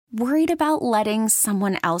Worried about letting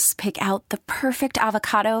someone else pick out the perfect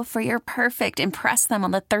avocado for your perfect impress them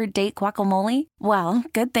on the third date guacamole? Well,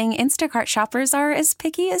 good thing Instacart shoppers are as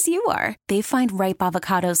picky as you are. They find ripe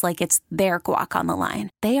avocados like it's their guac on the line.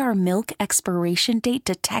 They are milk expiration date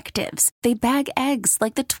detectives. They bag eggs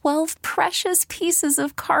like the 12 precious pieces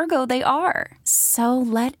of cargo they are. So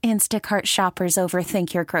let Instacart shoppers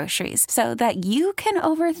overthink your groceries so that you can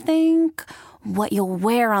overthink what you'll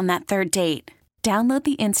wear on that third date. Download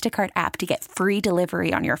the Instacart app to get free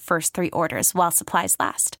delivery on your first 3 orders while supplies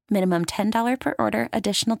last. Minimum $10 per order.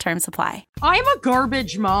 Additional terms apply. I'm a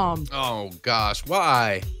garbage mom. Oh, gosh.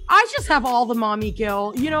 Why? I just have all the mommy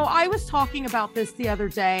guilt. You know, I was talking about this the other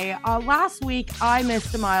day. Last week, I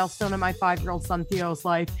missed a milestone in my 5-year-old son Theo's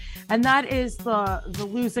life, and that is the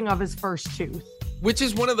losing of his first tooth. Which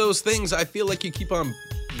is one of those things I feel like you keep on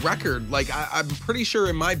record. Like, I'm pretty sure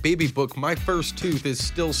in my baby book, my first tooth is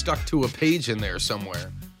still stuck to a page in there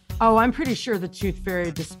somewhere. Oh, I'm pretty sure the tooth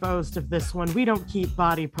fairy disposed of this one. We don't keep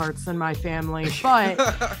body parts in my family,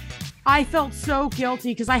 but I felt so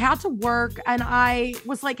guilty because I had to work and I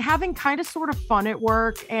was like having kind of sort of fun at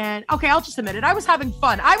work. And okay, I'll just admit it. I was having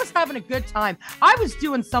fun. I was having a good time. I was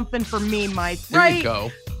doing something for me, Mike, right? There you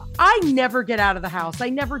go. I never get out of the house. I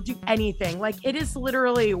never do anything. Like, it is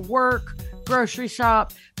literally work, grocery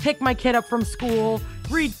shop, pick my kid up from school,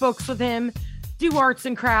 read books with him, do arts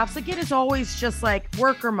and crafts. Like, it is always just like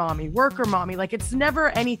work or mommy. Like, it's never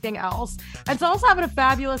anything else. And so I was having a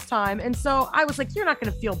fabulous time. And so I was like, you're not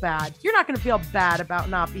going to feel bad. You're not going to feel bad about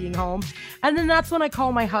not being home. And then that's when I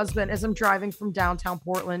call my husband as I'm driving from downtown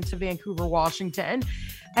Portland to Vancouver, Washington.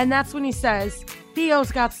 And that's when he says, Theo's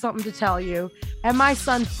got something to tell you. And my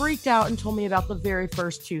son freaked out and told me about the very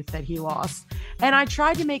first tooth that he lost. And I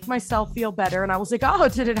tried to make myself feel better. And I was like, oh,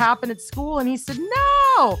 did it happen at school? And he said,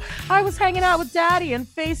 no, I was hanging out with daddy and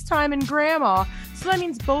FaceTime and grandma. So that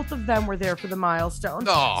means both of them were there for the milestone.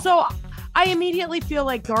 Oh. So I immediately feel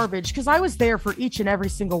like garbage because I was there for each and every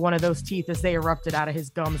single one of those teeth as they erupted out of his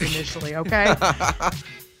gums initially. Okay.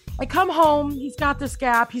 I come home, he's got this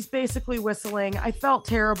gap, he's basically whistling. I felt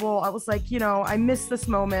terrible. I was like, you know, I missed this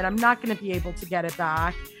moment. I'm not going to be able to get it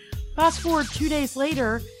back. Fast forward 2 days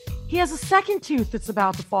later, he has a second tooth that's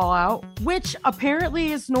about to fall out, which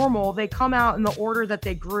apparently is normal. They come out in the order that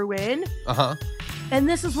they grew in. Uh-huh. And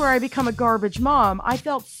this is where I become a garbage mom. I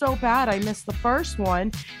felt so bad I missed the first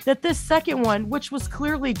one that this second one, which was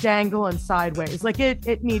clearly dangling sideways, like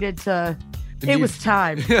it needed to... It was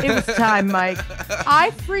time. It was time, Mike.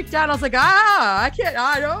 I freaked out. I was like, I can't.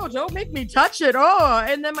 Don't make me touch it. Oh,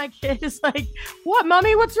 and then my kid is like, what,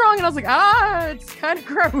 mommy? What's wrong? And I was like, it's kind of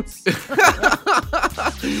gross.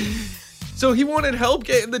 So he wanted help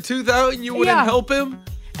getting the tooth out and you wouldn't help him?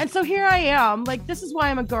 And so here I am. Like, this is why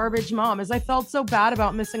I'm a garbage mom, is I felt so bad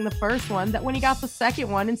about missing the first one that when he got the second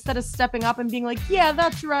one, instead of stepping up and being like, yeah,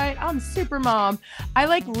 that's right, I'm super mom, I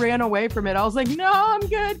like ran away from it. I was like, no, I'm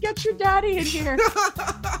good. Get your daddy in here.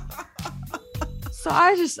 So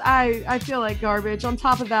I feel like garbage. On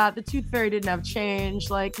top of that, the tooth fairy didn't have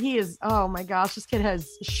change. Like, he is, oh my gosh, this kid has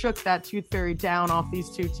shook that tooth fairy down off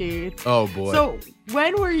these 2 teeth. Oh boy. So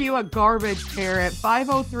when were you a garbage parent?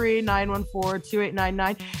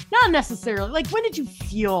 503-914-2899. Not necessarily. Like, when did you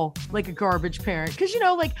feel like a garbage parent? Because, you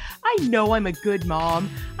know, like, I know I'm a good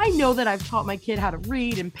mom. I know that I've taught my kid how to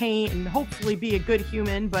read and paint and hopefully be a good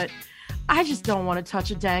human, but I just don't want to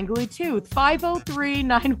touch a dangly tooth.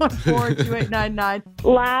 503-914-2899.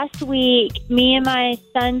 Last week, me and my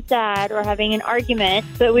son's dad were having an argument,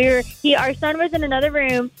 but our son was in another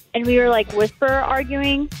room and we were like whisper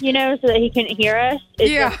arguing, you know, so that he couldn't hear us.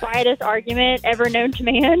 It's the quietest argument ever known to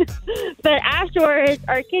man. But afterwards,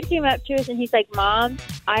 our kid came up to us and he's like, Mom,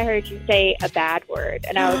 I heard you say a bad word.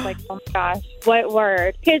 And I was like, oh my gosh, what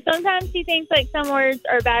word? Because sometimes he thinks like some words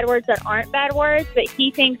are bad words that aren't bad words, but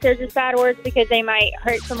he thinks they're just bad words because they might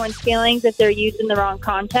hurt someone's feelings if they're used in the wrong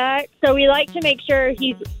context. So we like to make sure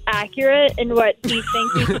he's accurate in what he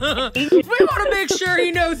thinks he's saying. We want to make sure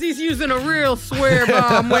he knows he's using a real swear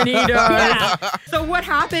bomb when he does. Yeah. So what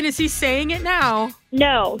happened? Is he saying it now?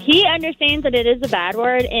 No, he understands that it is a bad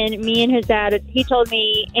word, and me and his dad, he told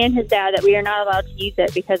me and his dad that we are not allowed to use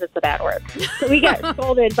it because it's a bad word. So we got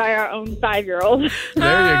scolded by our own 5-year-old.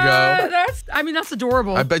 There you go. That's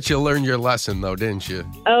adorable. I bet you learned your lesson, though, didn't you?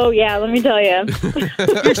 Oh, yeah, let me tell you.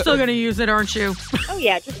 You're still going to use it, aren't you? Oh,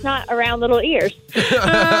 yeah, just not around little ears.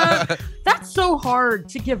 That's so hard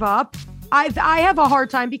to give up. I have a hard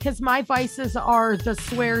time because my vices are the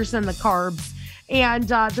swears and the carbs. And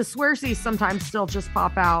the swearsies sometimes still just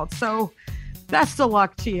pop out. So best of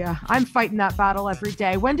luck to you. I'm fighting that battle every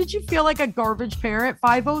day. When did you feel like a garbage parent?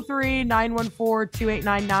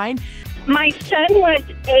 503-914-2899. My son was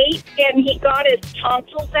 8 and he got his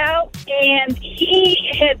tonsils out, and he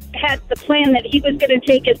had the plan that he was going to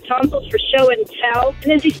take his tonsils for show and tell.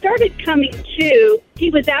 And as he started coming to, he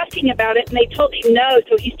was asking about it and they told him no.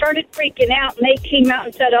 So he started freaking out and they came out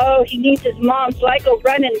and said, oh, he needs his mom. So I go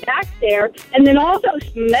running back there, and then all those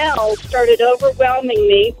smells started overwhelming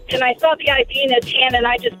me, and I saw the IV in his hand and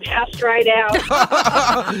I just passed right out.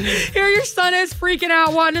 Here your son is freaking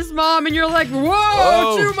out wanting his mom, and you're like,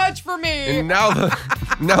 whoa, too much for me. And now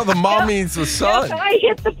the mom needs the son. Yes, I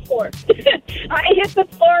hit the floor. I hit the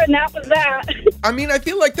floor, and that was that. I mean, I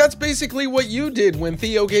feel like that's basically what you did when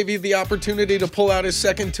Theo gave you the opportunity to pull out his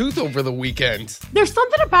second tooth over the weekend. There's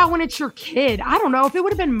something about when it's your kid. I don't know. If it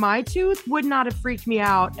would have been my tooth, would not have freaked me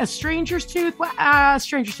out. A stranger's tooth,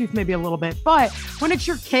 maybe a little bit. But when it's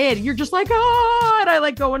your kid, you're just like, oh, and I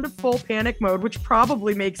like go into full panic mode, which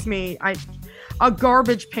probably makes me a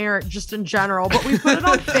garbage parent just in general. But we put it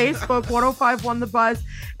on Facebook, 105.1 The Buzz.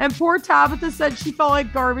 And poor Tabitha said she felt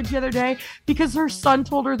like garbage the other day because her son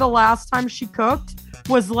told her the last time she cooked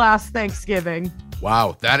was last Thanksgiving.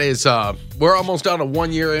 Wow, that is, we're almost on a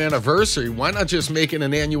 1-year anniversary. Why not just make it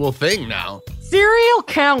an annual thing now? Cereal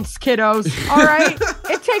counts, kiddos, all right?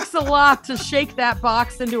 It takes a lot to shake that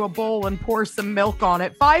box into a bowl and pour some milk on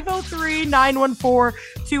it.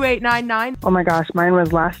 503-914-2899. Oh my gosh, mine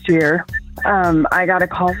was last year. I got a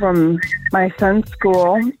call from my son's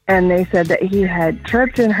school, and they said that he had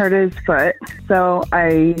tripped and hurt his foot. So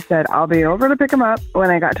I said, I'll be over to pick him up. When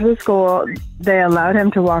I got to the school, they allowed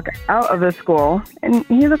him to walk out of the school, and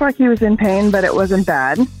he looked like he was in pain, but it wasn't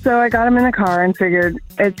bad. So I got him in the car and figured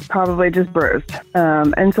it's probably just bruised.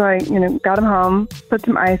 And so I, got him home, put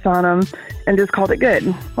some ice on him, and just called it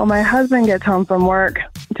good. Well, my husband gets home from work,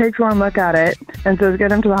 takes one look at it, and says,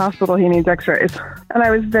 get him to the hospital, he needs x-rays. And I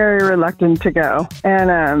was very reluctant to go.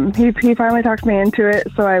 And he finally talked me into it,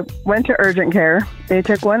 so I went to urgent care. They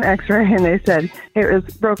took one x-ray, and they said it was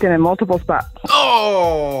broken in multiple spots.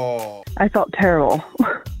 Oh! I felt terrible.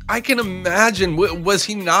 I can imagine. Was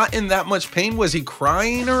he not in that much pain? Was he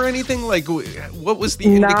crying or anything? Like, what was the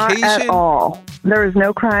indication? Not at all. There was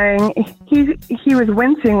no crying. He was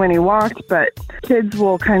wincing when he walked, but kids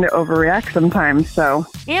will kind of overreact sometimes, so.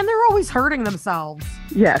 And they're always hurting themselves.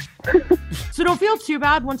 Yes. So don't feel too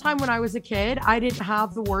bad. One time when I was a kid, I didn't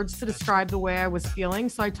have the words to describe the way I was feeling.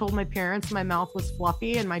 So I told my parents my mouth was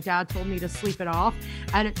fluffy, and my dad told me to sleep it off.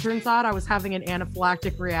 And it turns out I was having an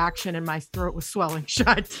anaphylactic reaction and my throat was swelling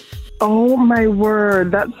shut. Oh my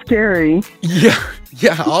word, that's scary. Yeah,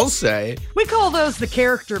 I'll say. We call those the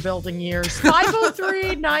character building years.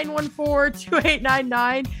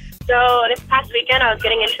 503-914-2899. So this past weekend, I was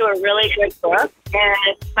getting into a really good book,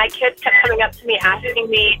 and my kids kept coming up to me asking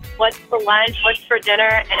me, what's for lunch, what's for dinner,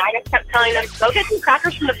 and I just kept telling them, go get some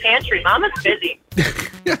crackers from the pantry. Mama's busy.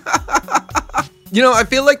 I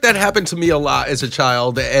feel like that happened to me a lot as a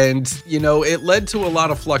child, and, it led to a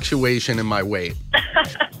lot of fluctuation in my weight.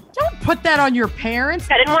 Don't put that on your parents.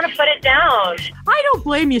 I didn't want to put it down. I don't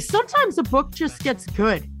blame you. Sometimes a book just gets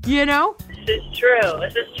good, This is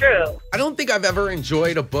true. I don't think I've ever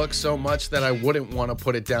enjoyed a book so much that I wouldn't want to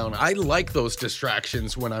put it down. I like those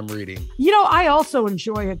distractions when I'm reading. I also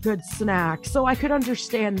enjoy a good snack, so I could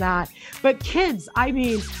understand that. But kids,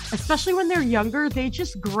 especially when they're younger, they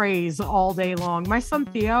just graze all day long. My son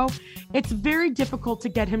Theo, it's very difficult to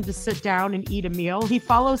get him to sit down and eat a meal. He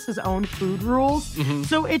follows his own food rules. Mm-hmm.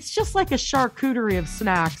 So it's just like a charcuterie of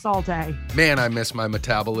snacks all day. Man, I miss my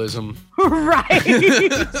metabolism.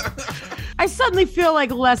 Right. I suddenly feel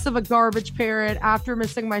like less of a garbage parent after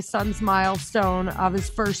missing my son's milestone of his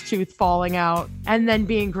first tooth falling out and then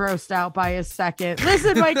being grossed out by his second.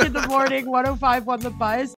 Listen, Mike in the Morning, 105.1 The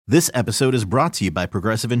Buzz. This episode is brought to you by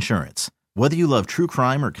Progressive Insurance. Whether you love true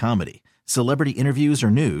crime or comedy, celebrity interviews or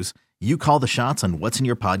news, you call the shots on what's in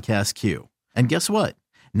your podcast queue. And guess what?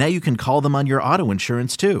 Now you can call them on your auto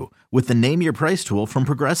insurance too with the Name Your Price tool from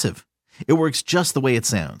Progressive. It works just the way it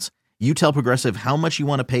sounds. You tell Progressive how much you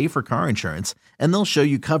want to pay for car insurance, and they'll show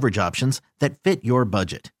you coverage options that fit your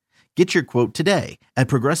budget. Get your quote today at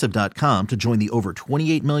Progressive.com to join the over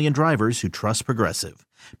 28 million drivers who trust Progressive.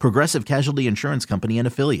 Progressive Casualty Insurance Company and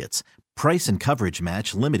Affiliates. Price and coverage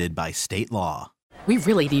match limited by state law. We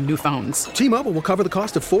really need new phones. T-Mobile will cover the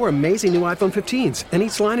cost of 4 amazing new iPhone 15s, and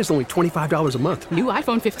each line is only $25 a month. New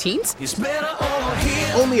iPhone 15s? It's better over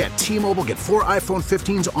here. Only at T-Mobile, get 4 iPhone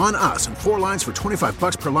 15s on us and 4 lines for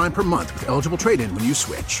 $25 per line per month with eligible trade-in when you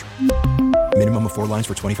switch. Minimum of 4 lines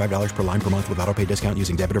for $25 per line per month with autopay discount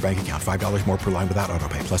using debit or bank account. $5 more per line without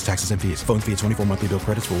autopay, plus taxes and fees. Phone fee at 24 monthly bill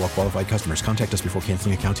credits for well-qualified customers. Contact us before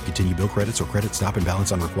canceling account to continue bill credits or credit stop and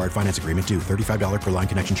balance on required finance agreement due. $35 per line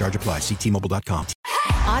connection charge applies. See T-Mobile.com.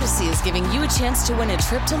 Odyssey is giving you a chance to win a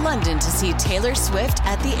trip to London to see Taylor Swift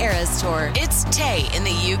at the Eras Tour. It's Tay in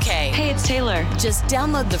the UK. Hey, it's Taylor. Just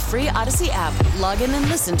download the free Odyssey app, log in and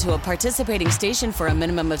listen to a participating station for a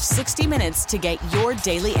minimum of 60 minutes to get your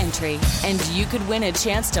daily entry. And you could win a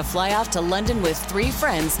chance to fly off to London with 3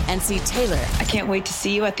 friends and see Taylor. I can't wait to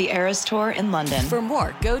see you at the Eras Tour in London. For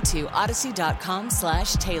more, go to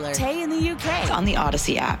odyssey.com/Taylor. Tay in the UK. It's on the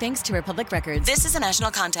Odyssey app. Thanks to Republic Records. This is a national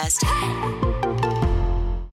contest.